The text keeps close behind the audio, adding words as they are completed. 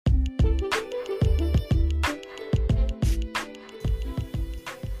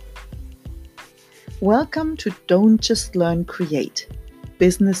Welcome to Don't Just Learn, Create,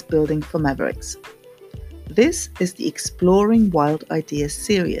 Business Building for Mavericks. This is the Exploring Wild Ideas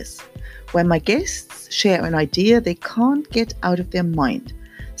series, where my guests share an idea they can't get out of their mind,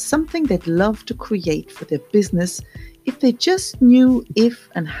 something they'd love to create for their business if they just knew if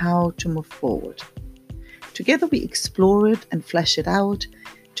and how to move forward. Together we explore it and flesh it out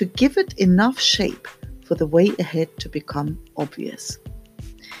to give it enough shape for the way ahead to become obvious.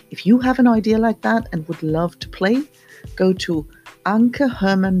 If you have an idea like that and would love to play, go to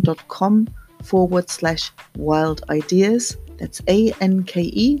ankeherman.com/wild ideas. That's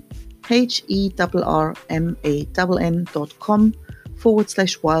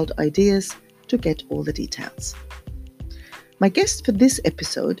ANKEHERRMANN.com/wild ideas to get all the details. My guest for this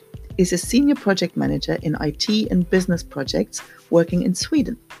episode is a senior project manager in IT and business projects working in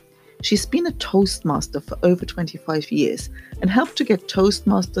Sweden. She's been a Toastmaster for over 25 years and helped to get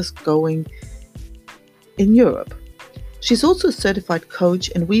Toastmasters going in Europe. She's also a certified coach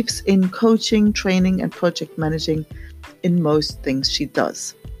and weaves in coaching, training, and project managing in most things she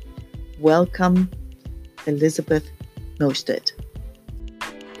does. Welcome, Elisabeth Norstedt.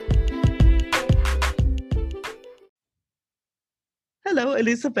 Hello,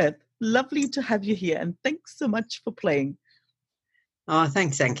 Elisabeth. Lovely to have you here, and thanks so much for playing. Oh,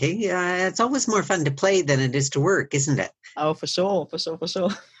 thanks, Anki. Yeah, it's always more fun to play than it is to work, isn't it? Oh, for sure.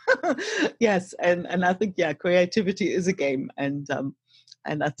 Yes, and I think creativity is a game, and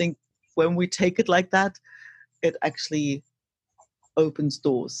I think when we take it like that, it actually opens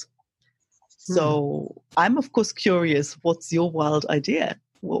doors. So I'm of course curious. What's your wild idea?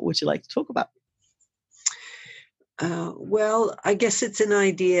 What would you like to talk about? Well, I guess it's an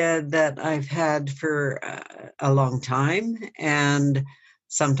idea that I've had for a long time, and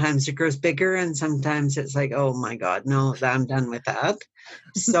sometimes it grows bigger, and sometimes it's like, oh my God, no, I'm done with that.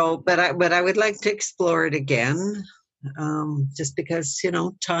 So, but I would like to explore it again, just because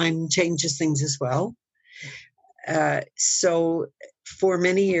time changes things as well. So, for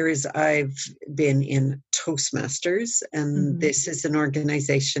many years, I've been in Toastmasters, and this is an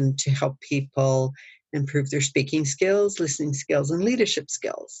organization to help people improve their speaking skills, listening skills, and leadership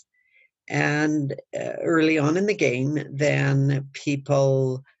skills. And early on in the game, then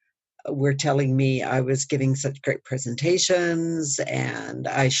people were telling me I was giving such great presentations and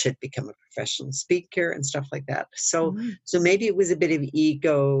I should become a professional speaker and stuff like that. So maybe it was a bit of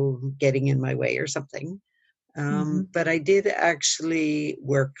ego getting in my way or something. But I did actually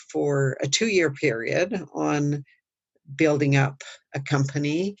work for a 2-year period on building up a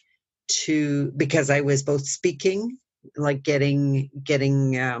company because I was both speaking, like getting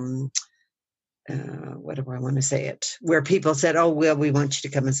what do I want to say it, where people said, oh, well, we want you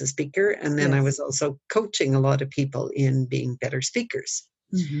to come as a speaker. And then I was also coaching a lot of people in being better speakers.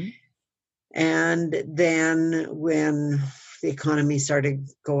 And then when the economy started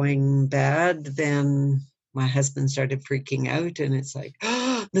going bad, then my husband started freaking out, and it's like,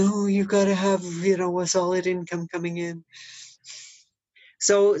 oh, no, you got to have, a solid income coming in.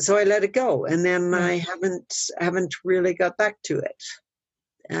 So I let it go, and then I haven't really got back to it,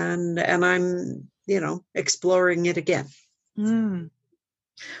 and I'm exploring it again.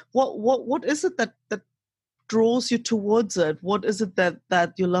 What is it that draws you towards it? What is it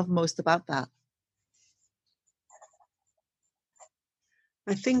that you love most about that?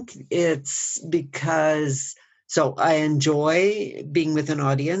 I think it's because I enjoy being with an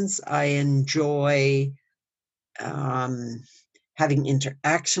audience. I enjoy having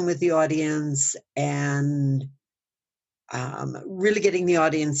interaction with the audience and really getting the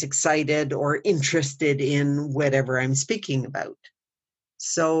audience excited or interested in whatever I'm speaking about.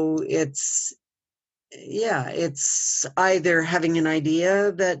 So it's either having an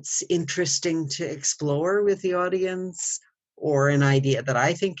idea that's interesting to explore with the audience or an idea that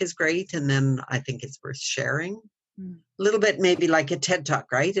I think is great, and then I think it's worth sharing. A little bit maybe like a TED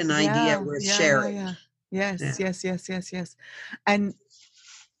Talk, right? An idea worth sharing. Yes. And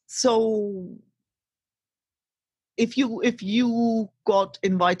so if you got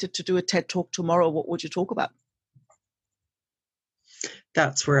invited to do a TED Talk tomorrow, what would you talk about?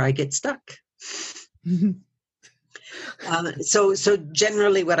 That's where I get stuck. So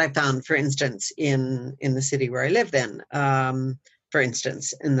generally what I found, for instance, in the city where I live in, for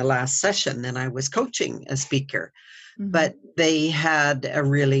instance, in the last session, then I was coaching a speaker, but they had a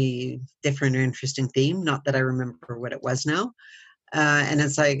really different or interesting theme. Not that I remember what it was now. And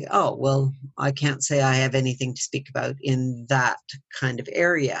it's like, oh, well, I can't say I have anything to speak about in that kind of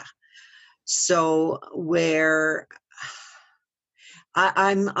area. So where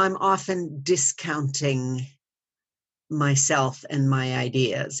I'm often discounting myself and my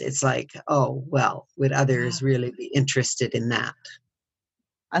ideas. It's like, oh, well, would others really be interested in that?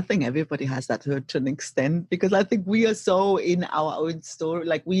 I think everybody has that to an extent, because I think we are so in our own story,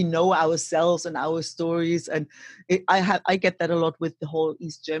 like we know ourselves and our stories. And I get that a lot with the whole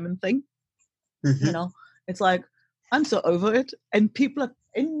East German thing. Mm-hmm. You know, it's like, I'm so over it, and people are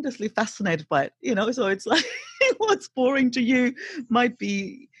endlessly fascinated by it, you know, so it's like what's boring to you might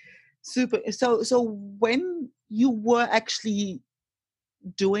be super. So when you were actually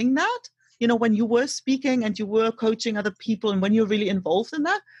doing that, you know, when you were speaking and you were coaching other people, and when you're really involved in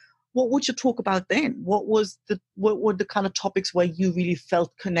that, what would you talk about then? What were the kind of topics where you really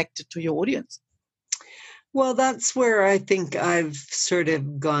felt connected to your audience? Well, that's where I think I've sort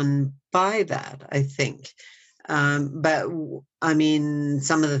of gone by that, I think. But I mean,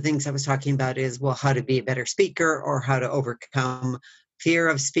 some of the things I was talking about is, well, how to be a better speaker, or how to overcome fear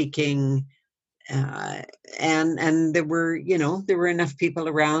of speaking. And there were, there were enough people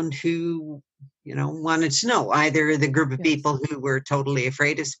around who, wanted to know, either the group of Yes. people who were totally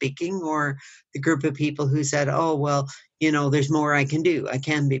afraid of speaking, or the group of people who said, oh, well, there's more I can do. I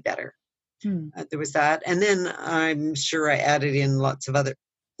can be better. There was that. And then I'm sure I added in lots of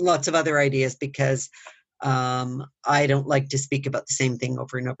other ideas, because I don't like to speak about the same thing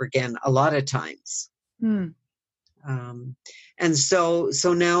over and over again a lot of times. And so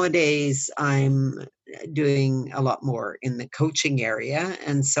nowadays I'm doing a lot more in the coaching area.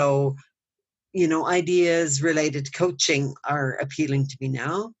 And so, ideas related to coaching are appealing to me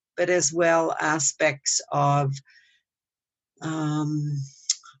now, but as well aspects of,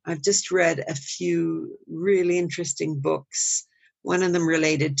 I've just read a few really interesting books. One of them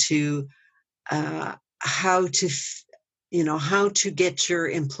related to how to get your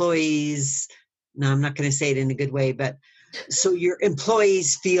employees. Now, I'm not going to say it in a good way, but so your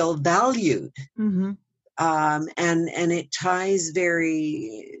employees feel valued. Mm-hmm. And it ties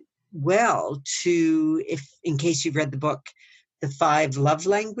very well to, in case you've read the book, The 5 Love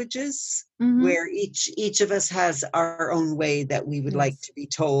Languages, Mm-hmm. where each of us has our own way that we would like to be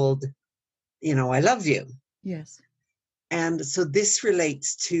told, I love you. Yes. And so this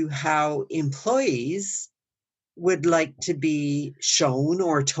relates to how employees would like to be shown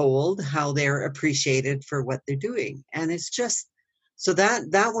or told how they're appreciated for what they're doing. And it's just, so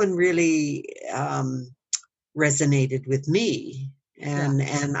that one really resonated with me. And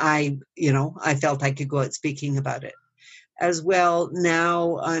I felt I could go out speaking about it. As well,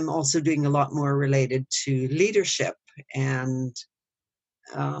 now I'm also doing a lot more related to leadership, and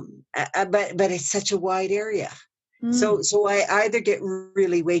but it's such a wide area. So I either get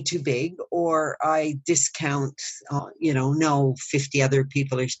really way too big, or I discount, no, 50 other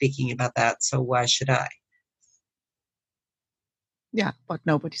people are speaking about that, so why should I? Yeah, but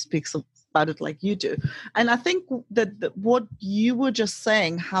nobody speaks about it like you do. And I think that what you were just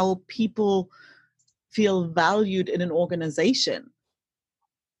saying, how people feel valued in an organization,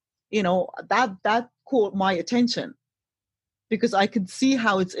 that caught my attention, because I can see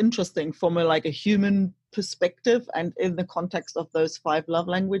how it's interesting from a human perspective, and in the context of those 5 love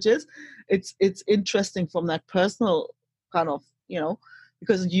languages, it's interesting from that personal kind of,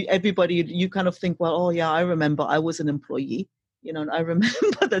 because you kind of think, well, oh yeah, I remember I was an employee, and I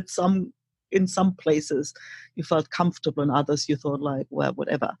remember that in some places you felt comfortable, and others you thought like, well,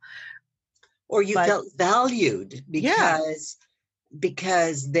 whatever. Or you felt valued because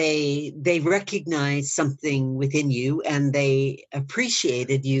they recognized something within you, and they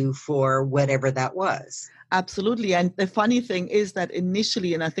appreciated you for whatever that was. Absolutely. And the funny thing is that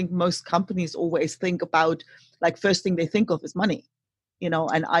initially, and I think most companies always think about, first thing they think of is money,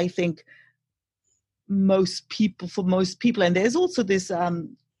 and I think most people, and there's also this,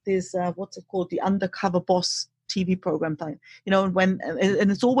 what's it called? The Undercover Boss TV program time,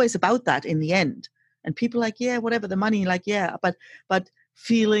 and it's always about that in the end. And people are like, yeah, whatever, the money, but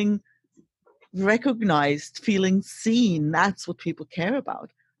feeling recognized, feeling seen, that's what people care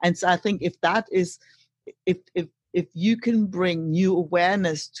about. And so I think if you can bring new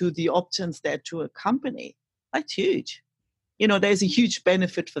awareness to the options there to a company, that's huge. There's a huge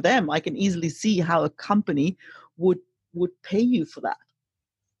benefit for them. I can easily see how a company would pay you for that.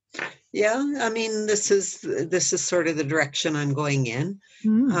 Yeah, I mean, this is sort of the direction I'm going in.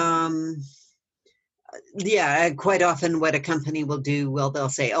 Quite often what a company will do, well, they'll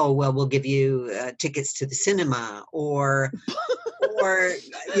say, oh, well, we'll give you tickets to the cinema, or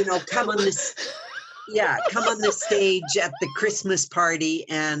come on this stage at the Christmas party,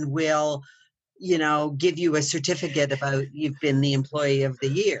 and we'll give you a certificate about you've been the employee of the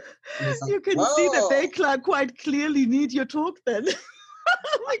year. You can see that they quite clearly need your talk then.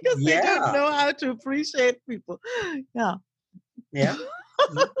 Because they don't Yeah. know how to appreciate people. Yeah. Yeah.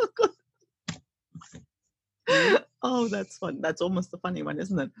 Oh, that's fun. That's almost a funny one,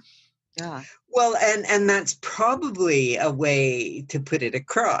 isn't it? Yeah. Well, and that's probably a way to put it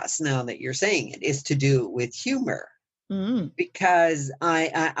across, now that you're saying it, is to do it with humor. Mm, Because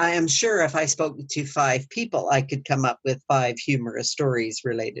I am sure if I spoke to 5 people, I could come up with 5 humorous stories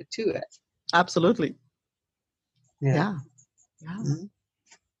related to it. absolutely. Yeah. Yeah. Yeah. Mhm.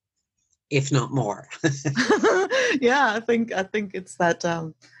 If not more. Yeah, I think it's that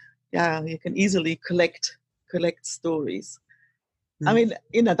yeah, you can easily collect stories. I mean,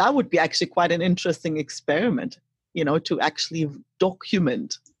 that would be actually quite an interesting experiment, to actually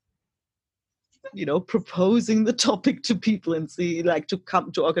document, proposing the topic to people and see, like, to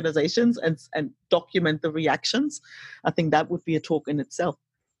come to organizations and document the reactions. I think that would be a talk in itself.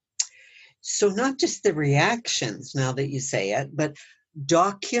 So not just the reactions, now that you say it, but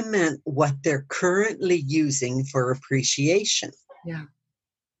document what they're currently using for appreciation. Yeah.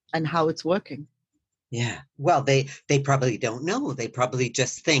 And how it's working. Yeah. Well, they probably don't know. They probably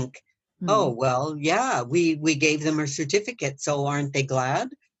just think, oh, Hmm. well, yeah, we gave them a certificate, so aren't they glad?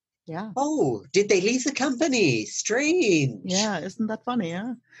 Yeah. Oh, did they leave the company? Strange. Yeah. Isn't that funny?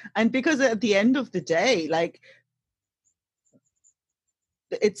 Yeah. And because at the end of the day, like,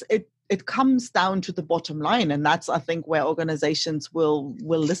 it comes down to the bottom line, and that's, I think, where organizations will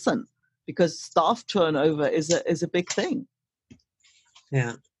listen, because staff turnover is a big thing.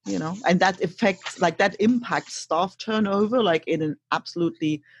 Yeah. And that impacts staff turnover, like, in an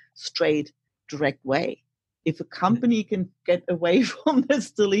absolutely straight, direct way. If a company can get away from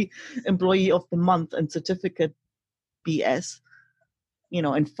this silly employee of the month and certificate BS,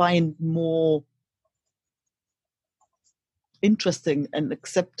 and find more interesting and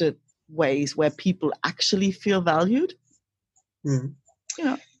accepted ways where people actually feel valued. Mm.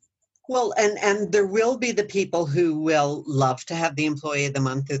 Well, and there will be the people who will love to have the employee of the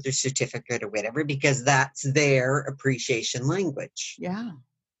month or their certificate or whatever, because that's their appreciation language. Yeah.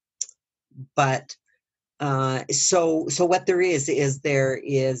 But so what there is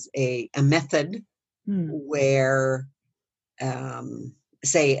a method where,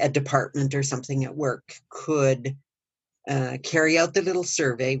 say, a department or something at work could carry out the little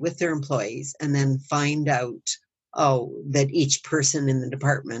survey with their employees and then find out, that each person in the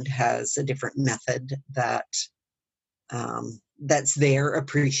department has a different method that's their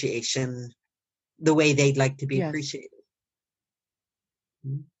appreciation, the way they'd like to be appreciated.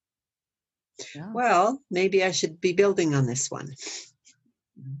 Yeah. Well, maybe I should be building on this one.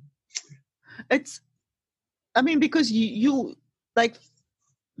 Because you like,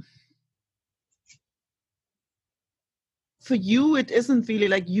 for you, it isn't really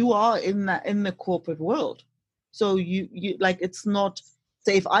like you are in the corporate world. So you like, it's not,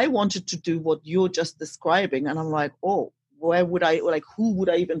 say, if I wanted to do what you're just describing, and I'm like, oh, where would I, like, who would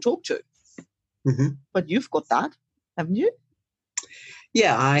I even talk to? Mm-hmm. But you've got that, haven't you?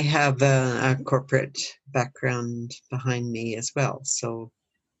 Yeah, I have a corporate background behind me as well. So,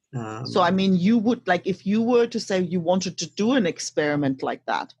 I mean, you would, like, if you were to say you wanted to do an experiment like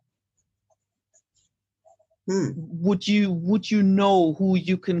that, would you know who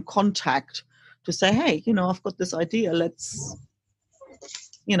you can contact to say, hey, I've got this idea, let's,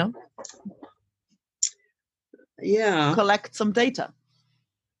 collect some data?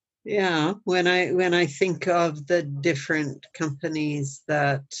 Yeah, when I think of the different companies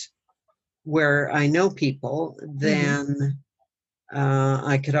where I know people, then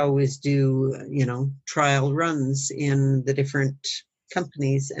I could always do, trial runs in the different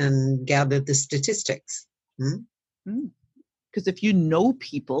companies and gather the statistics. Because if you know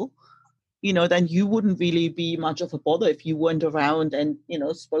people, then you wouldn't really be much of a bother if you went around and,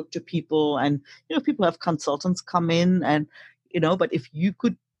 spoke to people, and, people have consultants come in, and, but if you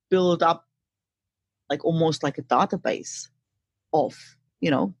could build up, like, almost like a database of,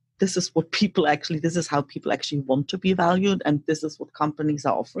 this is how people actually want to be valued, and this is what companies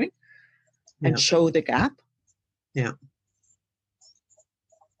are offering, and show the gap. Yeah.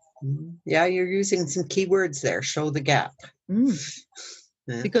 Yeah, you're using some keywords there. Show the gap.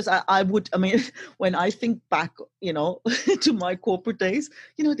 Yeah. Because I would, when I think back, to my corporate days,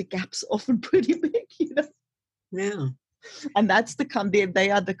 the gap's often pretty big, Yeah. And that's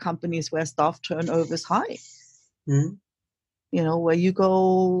they are the companies where staff turnover is high. Where you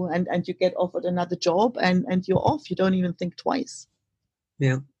go and you get offered another job and you're off. You don't even think twice.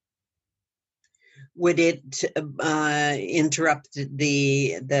 Yeah. Would it interrupt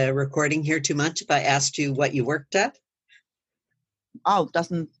the recording here too much if I asked you what you worked at? Oh,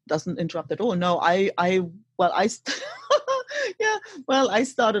 doesn't interrupt at all. No, yeah, Well, I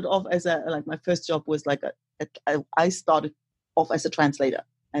started off as my first job was I started off as a translator,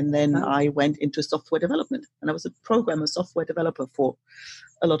 and then Oh, I went into software development, and I was a programmer, software developer for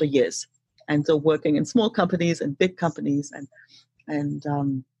a lot of years. And so working in small companies and big companies, and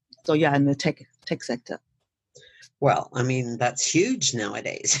so yeah, in the tech sector. well, I mean, that's huge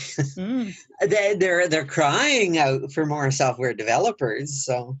nowadays. Mm. They're crying out for more software developers.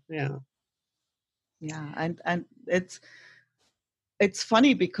 So yeah. Yeah, and it's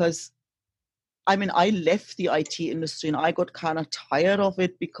funny because I mean I left the IT industry and I got kind of tired of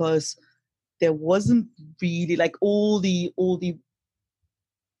it because there wasn't really like all the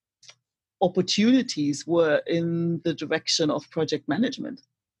opportunities were in the direction of project management,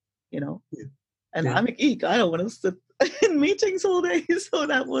 you know. Yeah. And Yeah. I'm a geek. I don't want to sit in meetings all day, so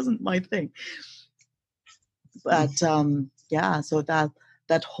that wasn't my thing. But yeah, so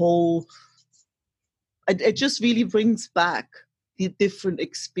that whole it just really brings back the different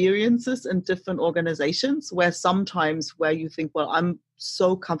experiences and different organizations where sometimes where you think, well, I'm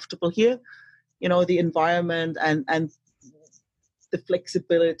so comfortable here, you know, the environment and the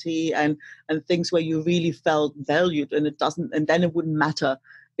flexibility and things where you really felt valued, and then it wouldn't matter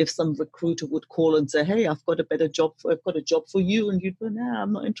if some recruiter would call and say, hey, I've got a job for you, and you'd go, nah,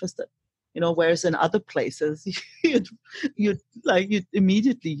 I'm not interested, you know. Whereas in other places you'd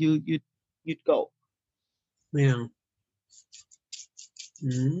immediately you'd go. Yeah.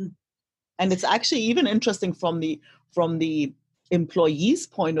 Mm. And it's actually even interesting from the employee's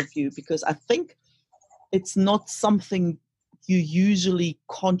point of view, because I think it's not something you usually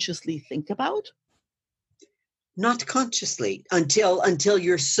consciously think about. Not consciously until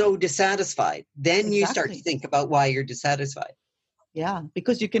you're so dissatisfied. Then you start to Exactly. think about why you're dissatisfied. Yeah,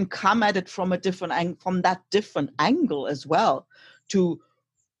 because you can come at it from a different from that different angle as well, to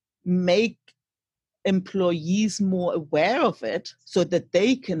make employees more aware of it so that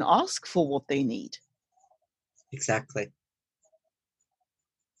they can ask for what they need. Exactly.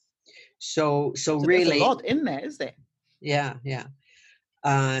 So So there's a really, lot in there, is there? yeah.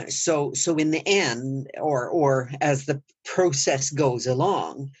 So in the end, or as the process goes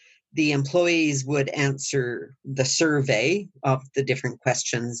along, the employees would answer the survey of the different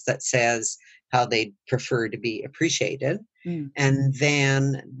questions that says how they prefer to be appreciated. Mm. And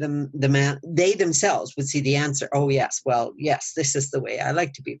then they themselves would see the answer. Oh, yes. Well, yes, this is the way I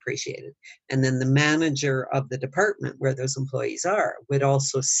like to be appreciated. And then the manager of the department where those employees are would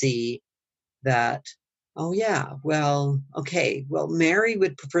also see that, oh, yeah, well, okay, well, Mary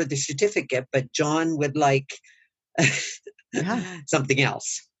would prefer the certificate, but John would like something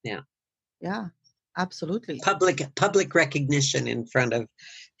else. Yeah. Yeah, absolutely. Public recognition in front of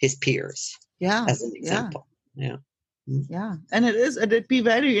his peers, as an example. Yeah. Yeah, and it'd be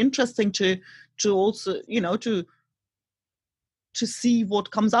very interesting to also, you know, to see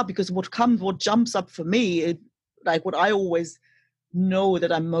what comes up, because what jumps up for me, like what I always know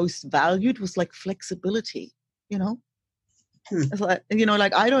that I'm most valued was like flexibility, you know. It's like, you know,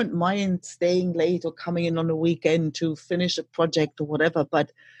 like I don't mind staying late or coming in on a weekend to finish a project or whatever,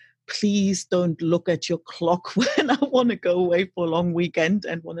 but please don't look at your clock when I want to go away for a long weekend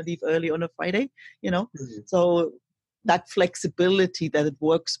and want to leave early on a Friday, you know. Mm-hmm. So that flexibility, that it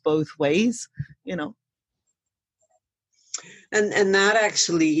works both ways, you know. And that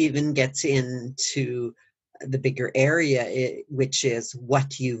actually even gets into the bigger area, which is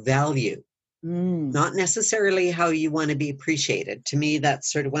what you value. Not necessarily how you want to be appreciated. To me,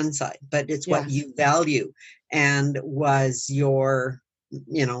 that's sort of one side, but it's what you value. And was your,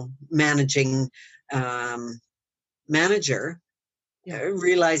 you know, managing manager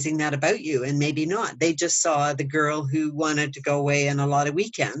realizing that about you? And maybe not. They just saw the girl who wanted to go away on a lot of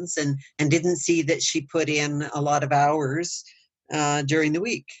weekends and didn't see that she put in a lot of hours during the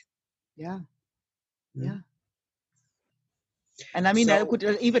week. Yeah. And I mean, I could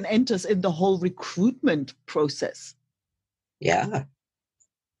even enters in the whole recruitment process. Yeah.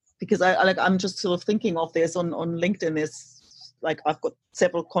 Because I'm just sort of thinking of this on LinkedIn. There's like, I've got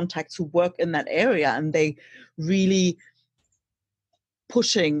several contacts who work in that area, and they really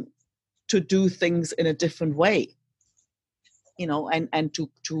pushing to do things in a different way, you know, and to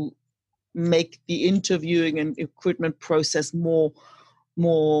make the interviewing and recruitment process more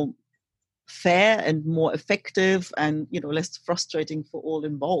fair and more effective, and, you know, less frustrating for all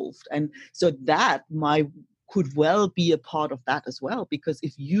involved. And so that could well be a part of that as well, because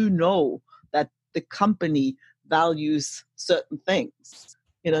if you know that the company values certain things,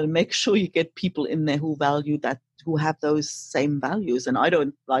 you know, make sure you get people in there who value that, who have those same values. And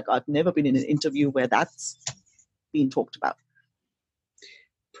I've never been in an interview where that's been talked about.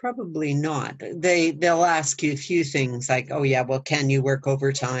 Probably not. They'll ask you a few things like, oh yeah, well, can you work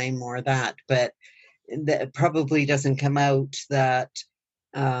overtime or that? But that probably doesn't come out that,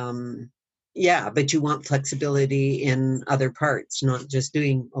 yeah, but you want flexibility in other parts, not just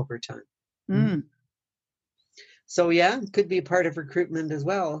doing overtime. Mm. So yeah, it could be a part of recruitment as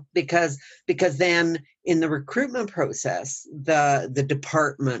well, because then in the recruitment process, the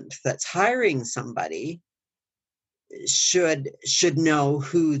department that's hiring somebody should know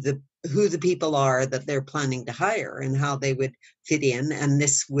who the people are that they're planning to hire and how they would fit in. And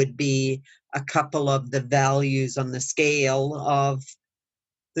this would be a couple of the values on the scale of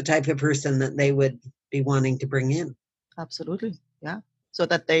the type of person that they would be wanting to bring in. Absolutely. Yeah. So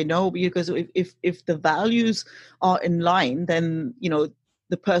that they know, because if the values are in line, then,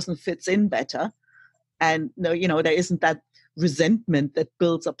 the person fits in better. And no, there isn't that resentment that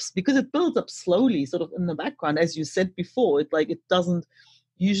builds up, because it builds up slowly, sort of in the background. As you said before, it's like it doesn't,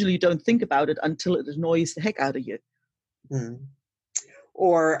 usually you don't think about it until it annoys the heck out of you.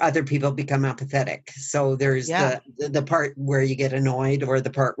 Or other people become apathetic. So there's the part where you get annoyed, or the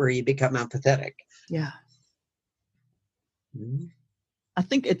part where you become apathetic. Yeah. I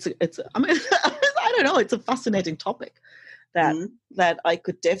think it's I mean, I don't know, it's a fascinating topic that I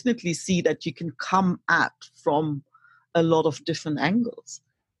could definitely see that you can come at from a lot of different angles.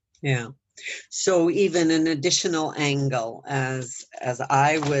 Yeah. So even an additional angle, as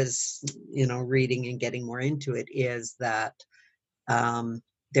I was, reading and getting more into it, is that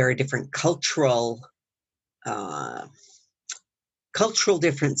there are different cultural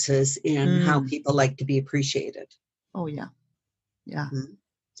differences in how people like to be appreciated. Oh yeah. Yeah.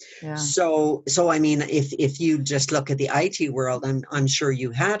 Yeah. So I mean, if you just look at the IT world, I'm sure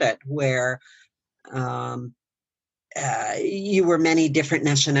you had it where you were many different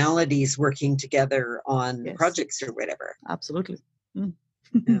nationalities working together on projects or whatever. Absolutely.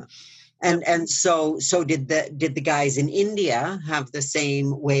 Yeah. And so did the guys in India have the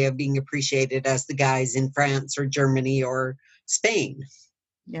same way of being appreciated as the guys in France or Germany or Spain?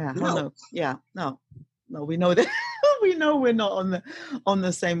 Yeah. No. Oh, no. Yeah. No. We know that. We know we're not on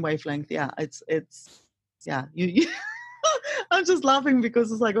the same wavelength. Yeah. It's yeah. You I'm just laughing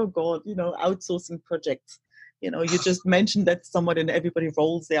because it's like, oh God, outsourcing projects. You just mentioned that someone and everybody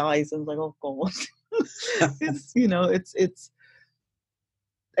rolls their eyes and like, oh God.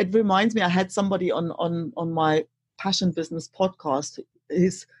 It reminds me, I had somebody on my Passion Business podcast.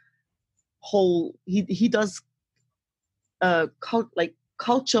 His whole, he does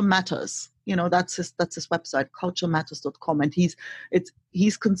Culture Matters. That's his website, culturematters.com. And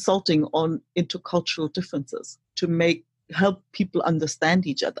he's consulting on intercultural differences to help people understand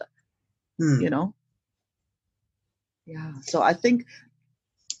each other. Yeah. So I think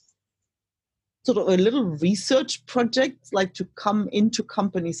sort of a little research project, like to come into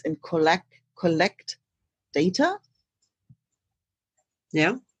companies and collect data.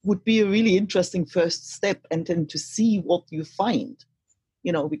 Yeah. Would be a really interesting first step, and then to see what you find,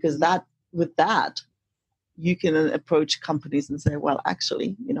 because with that, you can approach companies and say, well,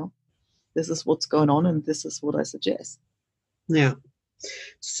 actually, this is what's going on and this is what I suggest. Yeah.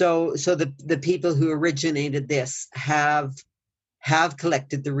 So the people who originated this have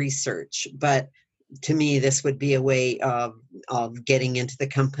collected the research, but to me, this would be a way of getting into the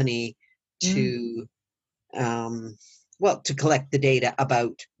company to to collect the data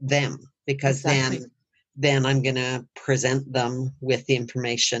about them, because then I'm going to present them with the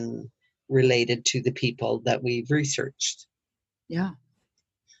information related to the people that we've researched. Yeah.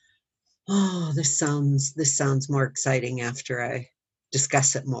 Oh, this sounds more exciting after I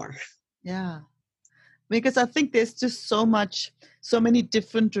discuss it more. Yeah. Because I think there's just so many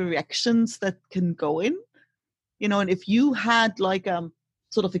different directions that can go in, and if you had like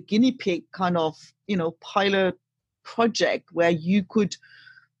sort of a guinea pig kind of, pilot project where you could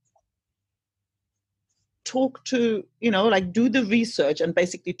talk to, do the research and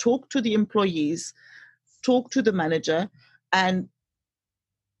basically talk to the employees, talk to the manager, and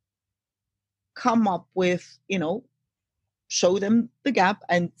come up with, show them the gap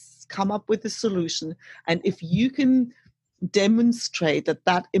and come up with a solution. And if you can demonstrate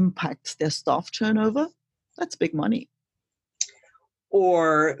that impacts their staff turnover, that's big money.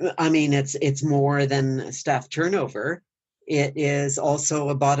 Or, I mean, it's more than staff turnover. It is also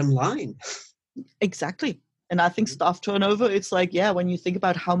a bottom line. Exactly. And I think staff turnover, it's like, when you think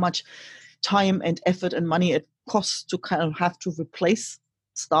about how much time and effort and money it costs to kind of have to replace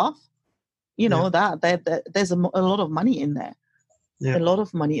staff, that there's a lot of money in there, a lot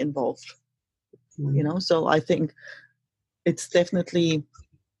of money involved, so I think it's definitely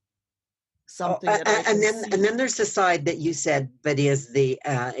something that I can see. And then there's the side that you said, but is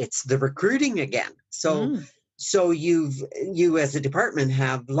it's the recruiting again. So you as a department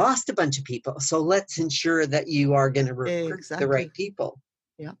have lost a bunch of people. So let's ensure that you are going to recruit the right people.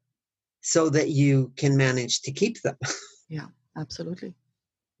 Yeah. So that you can manage to keep them. Yeah, absolutely.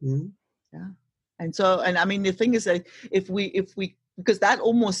 Mm-hmm. Yeah. And I mean, the thing is that if we, because that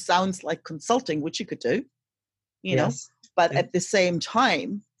almost sounds like consulting, which you could do, you know, but at the same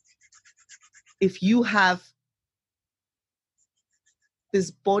time, if you have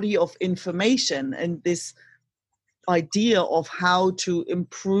this body of information and this idea of how to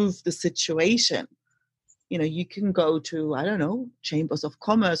improve the situation, you know, you can go to, I don't know, chambers of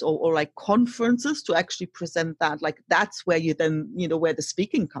commerce or like conferences to actually present that. Like that's where you then, you know, where the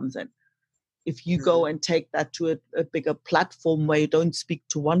speaking comes in. If you go and take that to a bigger platform where you don't speak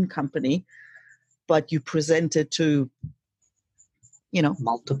to one company, but you present it to, you know,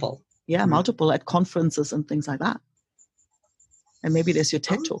 multiple at conferences and things like that. And maybe there's your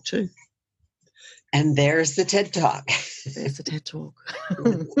TED Talk too. And there's the TED Talk. There's the TED Talk.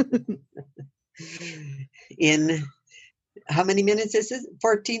 In how many minutes is it?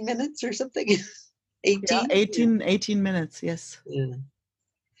 14 minutes or something? 18? Yeah, 18 minutes, yes.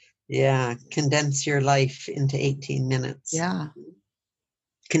 Yeah, condense your life into 18 minutes. Yeah.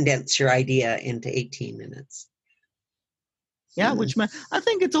 Condense your idea into 18 minutes. Yeah, which I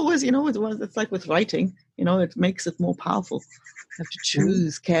think it's always, you know, it's like with writing, you know, it makes it more powerful. You have to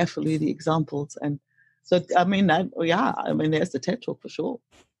choose carefully the examples. And so, I mean, there's the TED Talk for sure.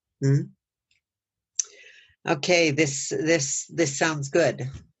 Mm-hmm. Okay, this sounds good.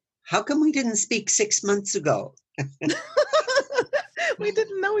 How come we didn't speak 6 months ago? We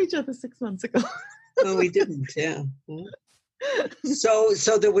didn't know each other 6 months ago. No, we didn't. Yeah.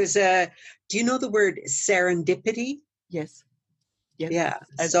 So there was do you know the word serendipity? Yes. Yeah.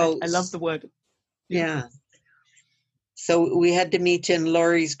 I love the word. Yeah. So we had to meet in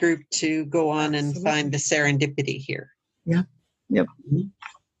Laurie's group to go on and find the serendipity here. Yeah. Yep. Mm-hmm.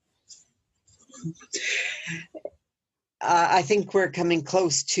 I think we're coming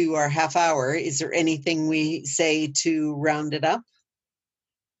close to our half hour. Is there anything we say to round it up?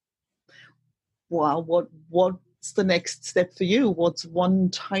 Wow, what's the next step for you? What's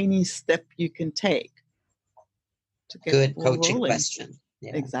one tiny step you can take to get good coaching rolling? Question.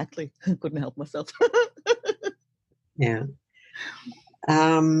 Yeah. Exactly. Couldn't help myself. Yeah.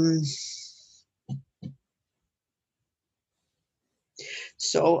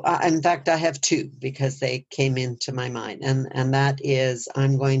 So, in fact, I have two because they came into my mind. And that is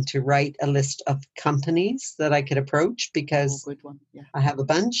I'm going to write a list of companies that I could approach because good one. Yeah. I have a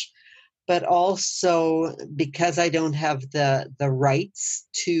bunch. But also because I don't have the rights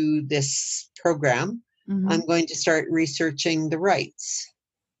to this program, I'm going to start researching the rights.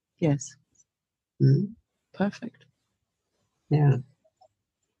 Yes. Mm-hmm. Perfect. Yeah.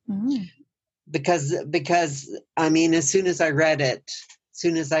 Mm-hmm. Because I mean, as soon as I read it, as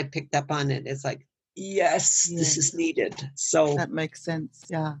soon as I picked up on it, it's like, yes, this is needed. So that makes sense.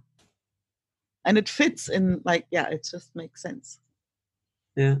 Yeah. And it fits in, like, it just makes sense.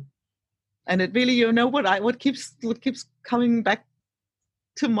 Yeah. And it really, you know, what keeps coming back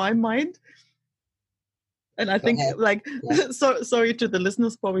to my mind. And I think, sorry to the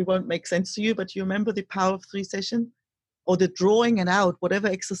listeners, probably won't make sense to you, but you remember the Power of 3 session? Or the drawing it out, whatever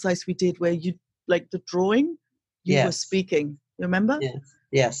exercise we did where you, like the drawing, you were speaking. You remember?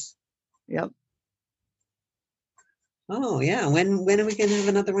 Yes. Yep. Oh, yeah. When are we going to have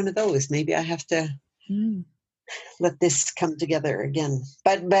another one of those? Maybe I have to let this come together again.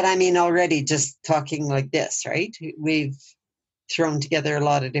 But I mean, already just talking like this, right? We've thrown together a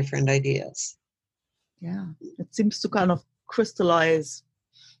lot of different ideas. Yeah. It seems to kind of crystallize.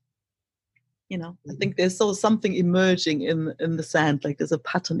 You know, I think there's something emerging in the sand, like there's a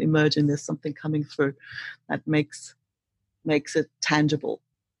pattern emerging, there's something coming through that makes it tangible.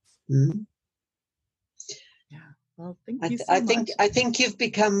 Mm-hmm. Yeah. Well, thank you so much. I think you've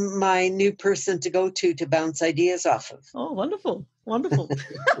become my new person to go to bounce ideas off of. Oh, wonderful. Wonderful.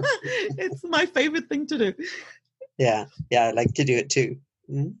 It's my favorite thing to do. Yeah. Yeah, I like to do it too.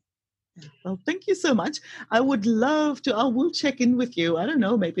 Mm-hmm. Well, thank you so much. I would love to. I will check in with you. I don't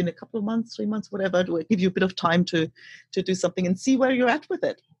know, maybe in a couple of months, 3 months, whatever. To give you a bit of time to do something and see where you're at with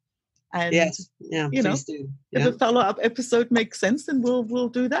it. And yes, yeah, you know, do. If a follow-up episode makes sense, then we'll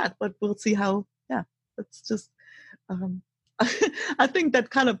do that. But we'll see how. Yeah, it's just. I think that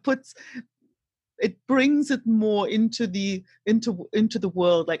kind of brings it more into the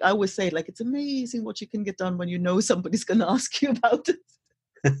world. Like I always say, like it's amazing what you can get done when you know somebody's going to ask you about it.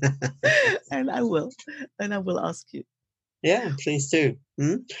 And I will ask you. Yeah, please do.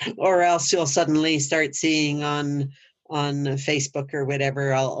 Or else you'll suddenly start seeing on Facebook or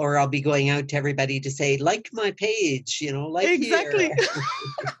whatever, I'll be going out to everybody to say, like my page, like here. Exactly.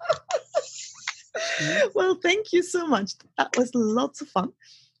 Well, thank you so much. That was lots of fun.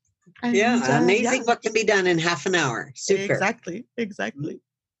 And yeah, amazing what can be done in half an hour. Super. Exactly.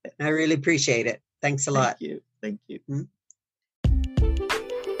 I really appreciate it. Thanks a lot. Thank you.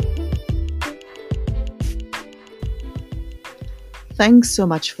 Thanks so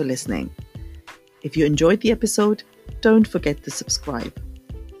much for listening. If you enjoyed the episode, don't forget to subscribe.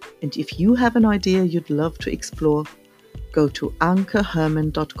 And if you have an idea you'd love to explore, go to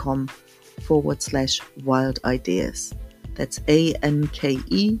ankeherman.com/wild ideas. That's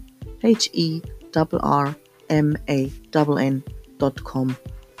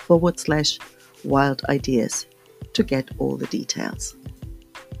ANKEHERRRMANN.com/wild ideas to get all the details.